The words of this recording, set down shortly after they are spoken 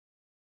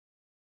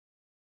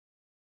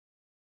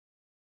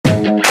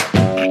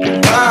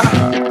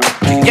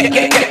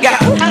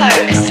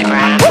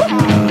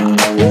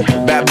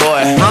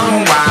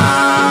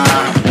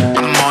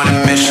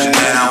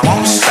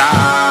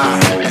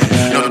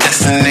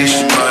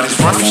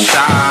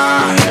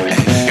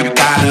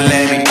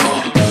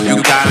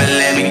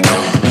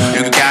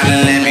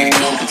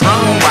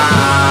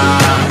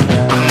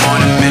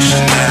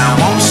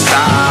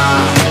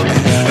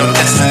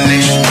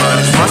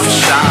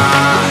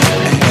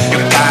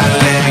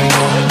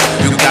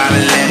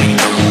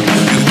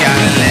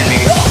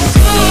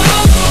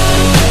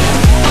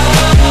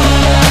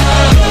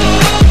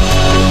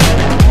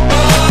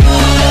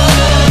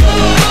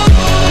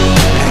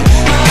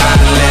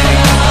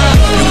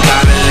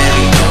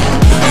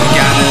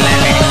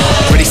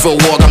for a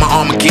war, got my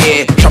armor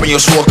gear. Sharpen your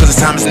sword cause the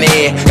time is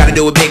near. Gotta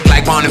do it big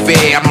like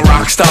Bonnevier. I'm a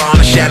rock star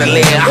on a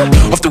chandelier.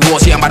 Off the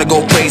walls, yeah, I'm about to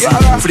go crazy.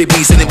 For the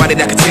beast, anybody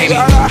that can tame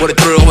me. What a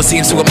thrill, what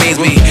seems to amaze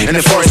me. In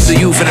the forest of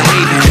youth and the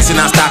raven. Chasing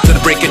non-stop till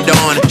the break of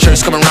dawn.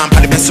 Shirts coming around,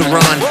 probably best to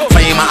run.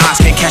 Fire in my eyes,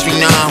 can't catch me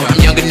now.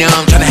 I'm young and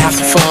numb, trying to have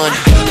some fun.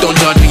 Don't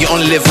judge me, you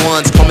only live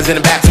once. Homies in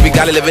the back, so we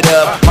gotta live it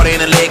up. Party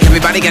in the lake,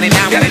 everybody got it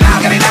now, got it now,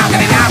 got it now,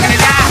 got it now, got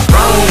it now.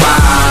 Run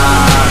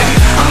wild,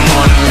 I'm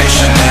on a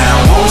mission and I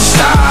won't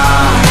stop.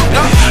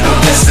 No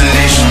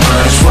destination,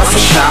 but it's worth a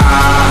shot.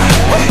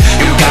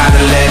 You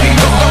gotta let me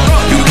go,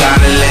 you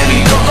gotta let me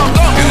go,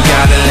 you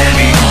gotta let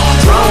me go.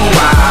 Run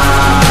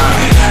wild,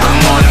 I'm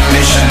on a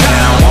mission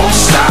and I won't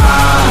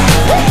stop.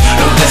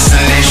 No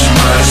destination,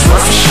 but it's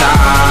worth a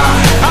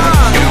shot.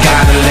 You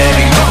gotta let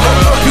me go,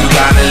 you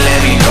gotta let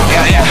me go,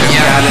 you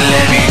gotta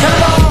let me go.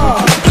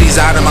 Please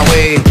out of my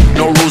way,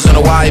 no rules on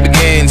the why it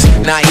begins.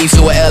 Naive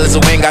to a L is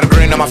a win, got a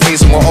grin on my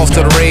face and we're off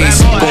to the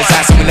race. Going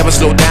fast and we never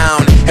slow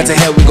down, head to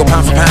head we go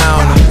pound for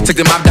pound. Take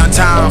the mob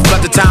downtown,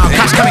 flood the town,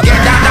 cops come and get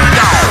down, down,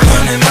 down.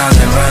 100 miles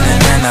and running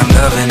and I'm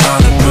loving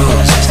all the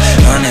bruises.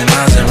 100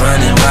 miles and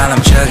running while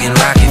I'm chugging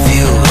rocket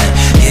fuel in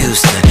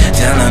Houston.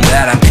 Tell them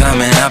that I'm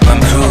coming up,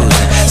 I'm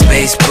cruising.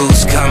 Space boost.